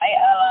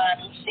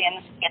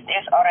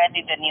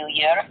already the new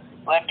year.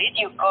 Where did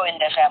you go in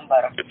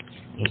December?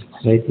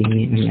 Hi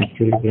Timmy, I'm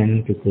actually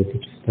planning to go to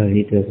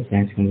Italy to a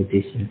science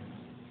competition.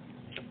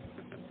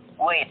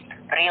 Wait,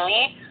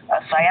 really? A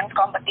science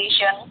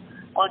competition?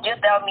 Could you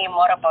tell me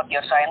more about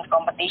your science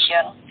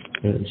competition?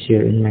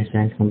 Sure, in my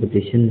science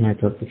competition, my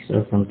topics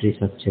are from three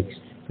subjects: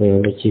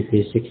 biology,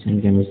 physics,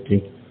 and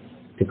chemistry.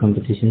 The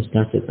competition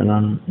starts at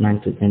around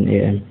 9 to 10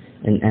 a.m.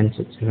 and ends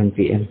at 7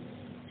 p.m.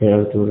 There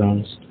are two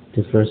rounds.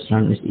 The first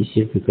round is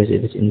easier because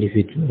it is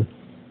individual.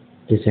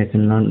 The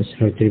second round is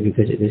harder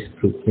because it is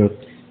group work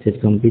that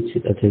competes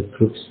with other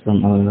groups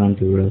from all around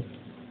the world.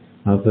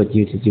 How about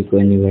you? Did you go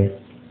anywhere?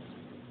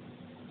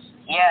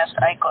 Yes,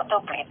 I go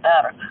to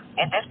Blitar.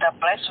 It is the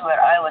place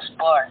where I was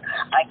born.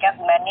 I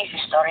kept many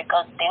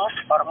historical things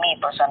for me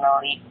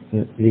personally.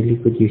 Really,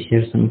 could you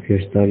share some of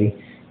your story?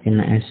 Can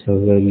I ask how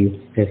well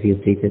have you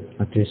rated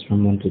others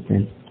from 1 to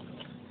 10?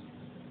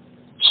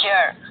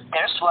 Sure,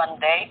 there's one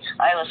day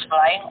I was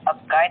flying a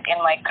kite in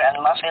my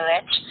grandma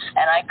village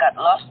and I got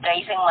lost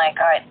chasing my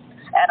kite.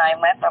 And I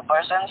met a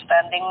person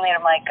standing near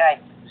my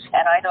kite.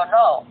 And I don't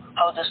know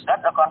how to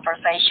start a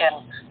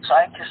conversation, so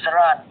I just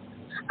run.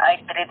 I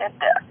treated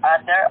the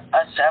other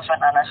as 7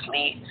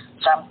 honestly.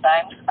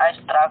 Sometimes I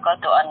struggle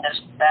to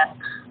understand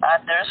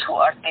others who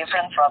are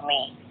different from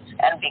me.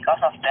 And because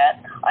of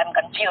that, I'm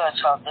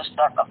confused how to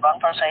start a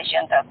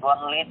conversation that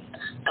won't lead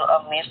to a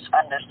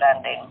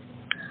misunderstanding.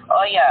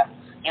 Oh yeah,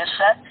 you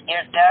said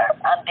you're there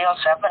until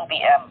 7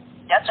 p.m.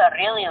 That's a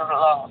really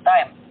long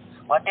time.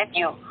 What did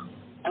you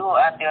do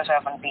until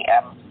 7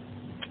 p.m.?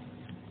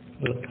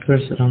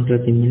 First, around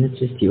 30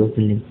 minutes is the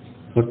opening.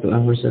 For 2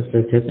 hours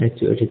after that, I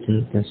do a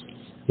written test.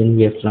 Then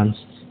we have lunch.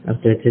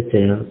 After that,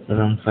 there are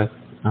around 5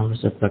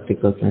 hours of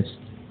practical tests.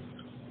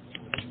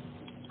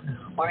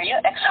 Were you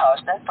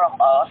exhausted from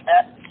all of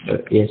that?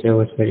 Yes, I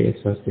was very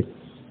exhausted.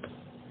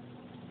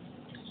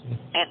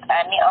 Did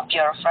any of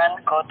your friends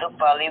go to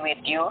Bali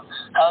with you?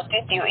 How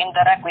did you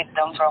interact with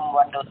them from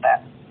 1 to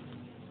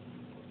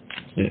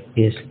 10?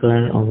 Yes,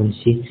 Claire,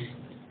 Owensi,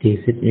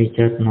 David,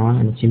 Richard, Noah,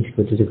 and James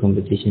go to the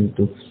competition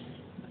too.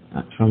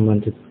 From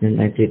 1 to 10,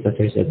 I treat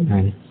others at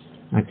 9.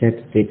 I try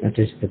to treat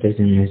others better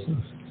than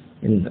myself.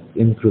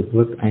 In group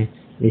work, I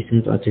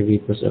listen to other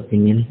people's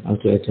opinion,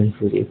 although I don't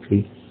fully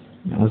agree.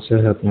 I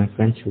also help my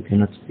friends who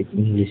cannot speak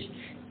English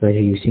by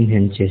using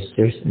hand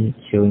gestures and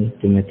showing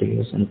the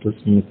materials and tools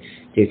to make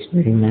the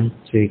experiment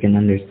so he can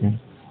understand.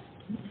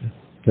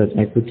 But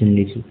I couldn't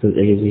really build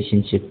a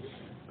relationship.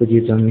 Could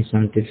you tell me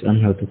some tips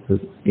on how to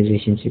build a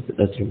relationship with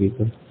other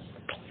people?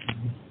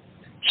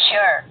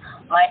 Sure.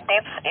 My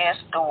tips is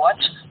to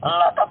watch a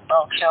lot of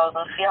talk shows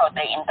to see how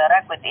they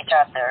interact with each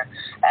other.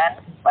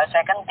 And my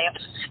second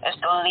tips is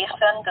to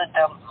listen to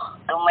them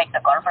to make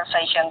the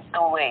conversation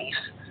two ways.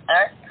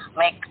 Third,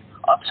 make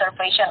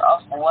observation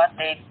of what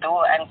they do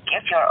and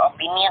give your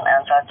opinion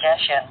and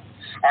suggestion.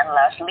 And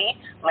lastly,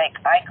 make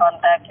eye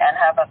contact and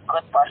have a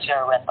good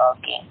posture when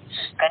talking.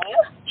 Can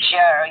you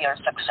share your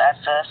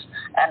successes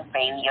and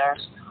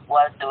failures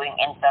while doing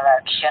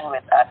interaction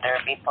with other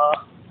people?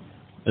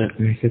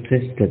 My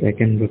success is that I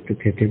can work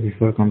together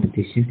before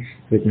competition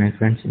with my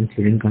friends and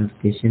during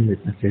competition with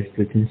other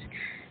students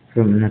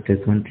from another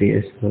country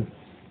as well.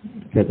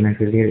 But my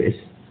failure is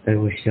I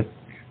was shocked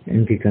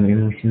and become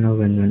emotional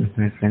when one of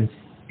my friends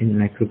in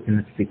my group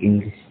cannot speak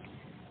English.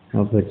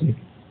 How about you?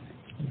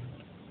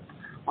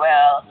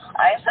 Well,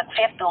 I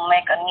succeed to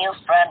make a new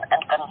friend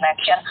and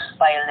connection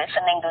by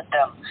listening to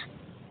them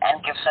and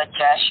give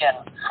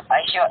suggestion. I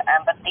show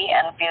empathy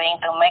and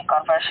feeling to make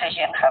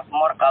conversation have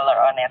more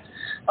color on it.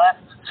 But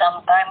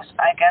sometimes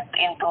I get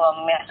into a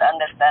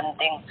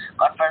misunderstanding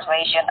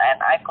conversation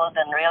and I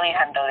couldn't really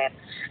handle it.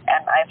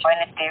 And I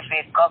find it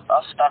difficult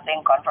of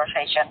starting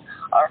conversation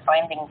or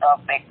finding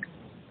topic.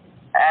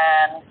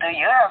 And do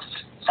you have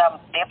some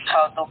tips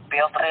how to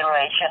build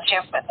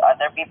relationship with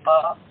other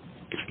people?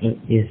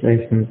 Yes, I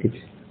have some tips.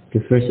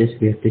 The first is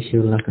we have to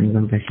show love and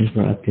compassion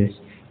for others,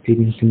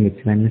 treating them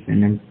with kindness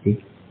and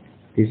empathy.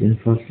 This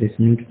involves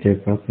listening to their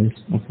problems,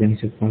 offering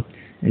support,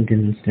 and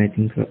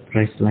demonstrating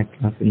Christ-like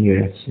love in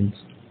your actions.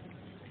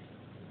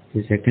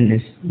 The second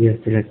is we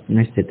have to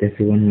recognize that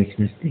everyone makes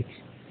mistakes.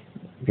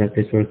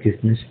 Practice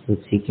forgiveness, both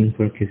seeking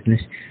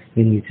forgiveness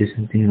when you do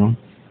something wrong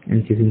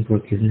and giving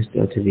forgiveness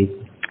to other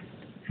people.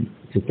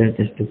 The third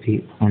is to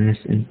be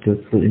honest and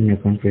truthful in your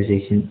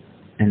conversation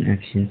and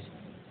actions.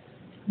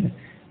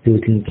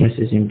 Building trust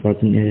is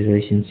important in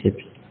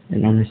relationships,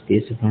 and honesty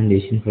is a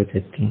foundation for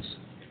that trust.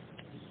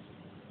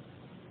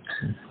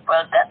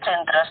 Well, that's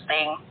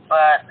interesting,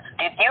 but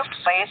did you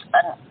face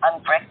an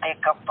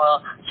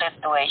unpredictable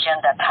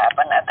situation that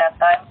happened at that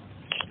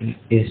time?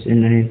 Yes,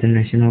 in an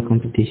international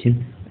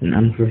competition, an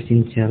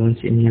unforeseen challenge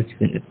emerged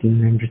when a team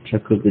member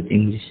struggled with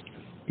English.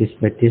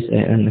 Despite this,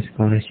 I earned a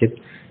scholarship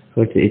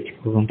for the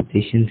ECHO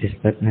competition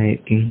despite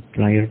lacking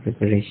prior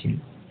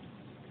preparation.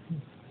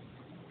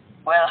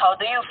 Well, how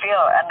do you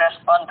feel and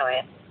respond to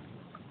it?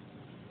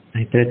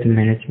 I try to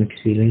manage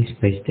mixed feelings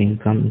by staying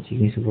calm and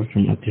seeking support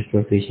from others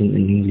proficient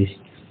in English.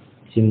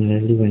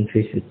 Similarly, when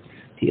faced with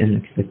the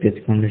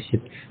unexpected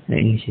scholarship, I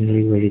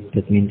initially worried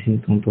but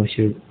maintained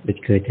composure with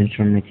guidance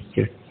from my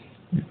teacher.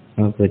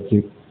 How about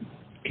you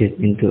get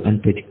into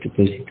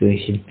unpredictable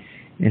situation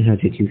and how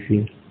did you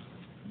feel?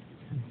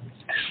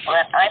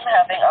 When I'm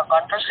having a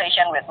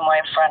conversation with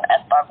my friend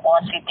at Park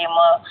One City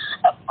Mall,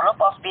 a group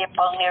of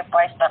people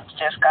nearby starts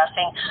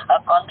discussing a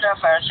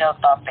controversial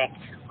topic.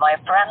 My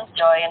friend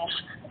joins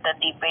the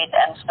debate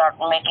and starts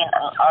making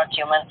an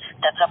argument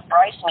that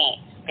surprised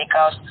me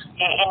because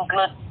he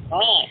includes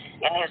me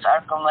in his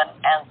argument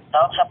and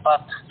talks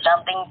about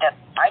something that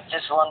I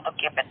just want to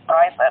keep it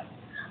private.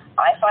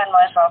 I find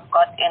myself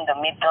caught in the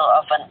middle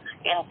of an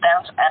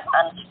intense and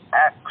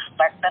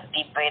unexpected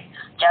debate,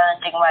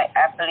 challenging my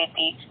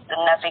ability to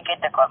navigate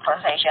the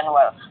conversation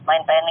while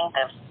maintaining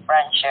the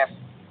friendship.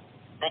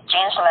 The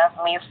change left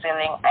me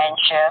feeling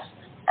anxious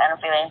and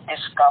feeling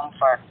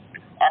discomfort,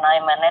 and I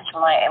managed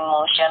my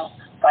emotion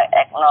by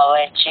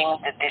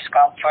acknowledging the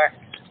discomfort,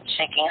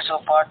 seeking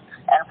support,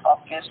 and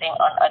focusing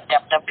on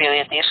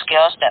adaptability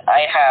skills that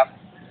I have.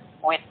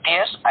 With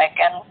this, I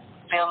can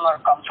feel more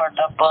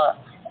comfortable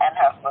and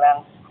have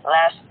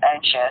less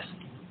anxious.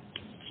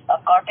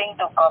 According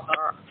to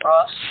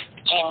Ross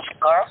Jean's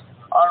curve,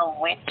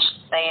 on which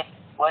state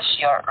was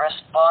your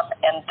response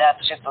in that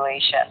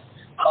situation?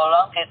 How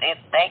long did it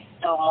take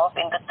to move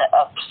into the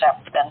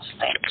acceptance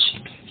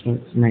stage?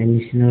 My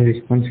initial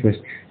response was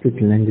to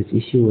the language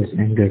issue was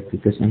anger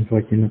because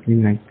unfortunately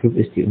my group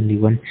is the only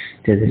one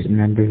that has a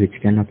member which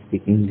cannot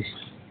speak English.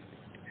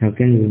 How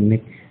can we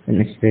make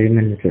an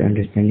experiment without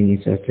understanding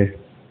each other?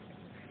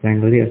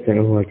 Finally, after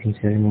a awarding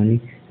ceremony,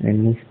 I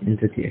moved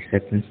into the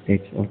acceptance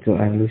stage, although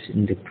I lose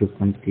in the group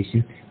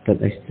competition, but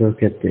I still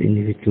get the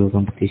individual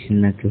competition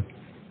medal.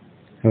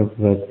 How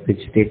about which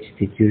stage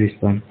did you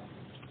respond?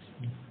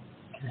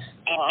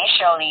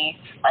 Initially,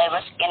 I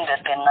was in the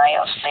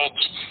denial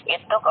stage.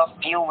 It took a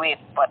few weeks,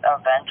 but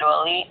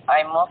eventually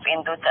I moved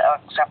into the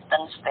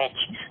acceptance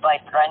stage by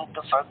trying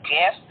to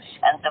forgive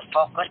and to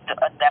focus to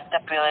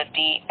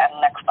adaptability, and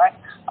next time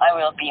I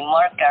will be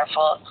more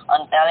careful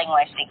on telling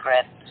my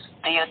secret.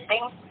 Do you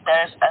think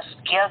there's a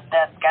skill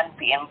that can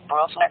be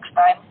improved next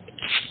time?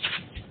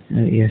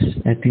 Yes,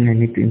 I think I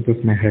need to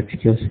improve my hard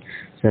skills,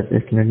 such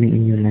as learning a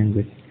new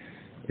language.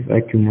 If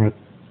I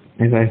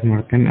have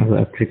more time, I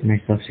will upgrade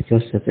my soft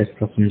skills, such as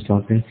problem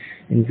solving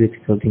and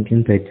critical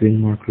thinking, by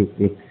doing more group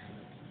work.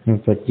 How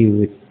about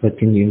you? What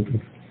can you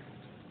improve?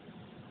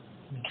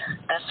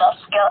 The soft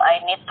skill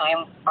I need to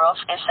improve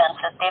is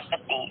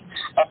sensitivity.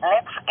 It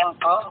needs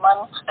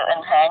improvement to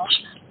enhance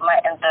my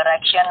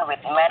interaction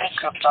with many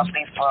groups of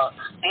people.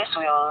 This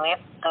will lead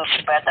to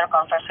better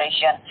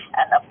conversation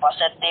and a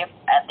positive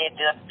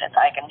attitude that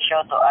I can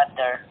show to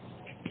others.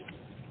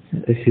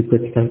 If you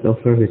could start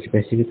over, which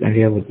specific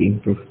area would you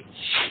improve?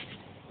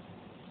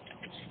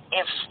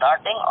 If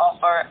starting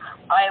over,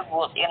 I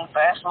would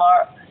invest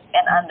more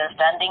in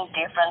understanding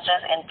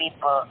differences in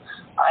people.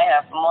 I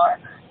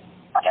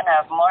can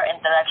have more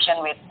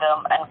interaction with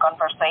them and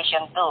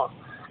conversation too.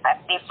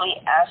 Actively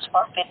ask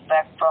for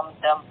feedback from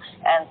them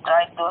and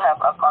try to have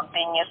a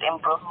continuous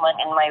improvement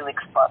in my weak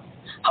spot.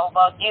 How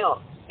about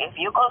you? If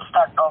you could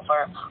start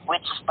over,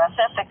 which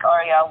specific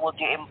area would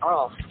you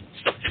improve?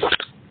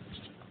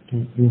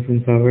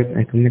 Moving forward,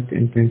 I commit to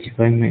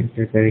intensifying my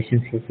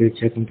preparation for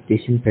future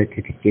competition by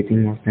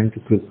dedicating more time to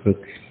group work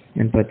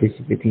and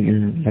participating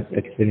in lab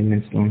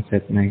experiments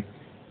alongside my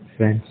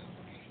friends.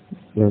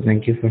 Well,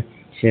 thank you for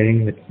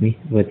sharing with me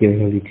about your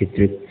holiday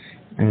trip.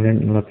 I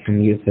learned a lot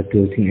from you about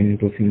building and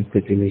improving a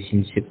good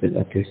relationship with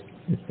others.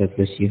 God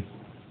bless you.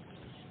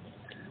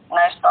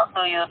 Nice talk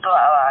to you too,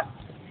 Alan.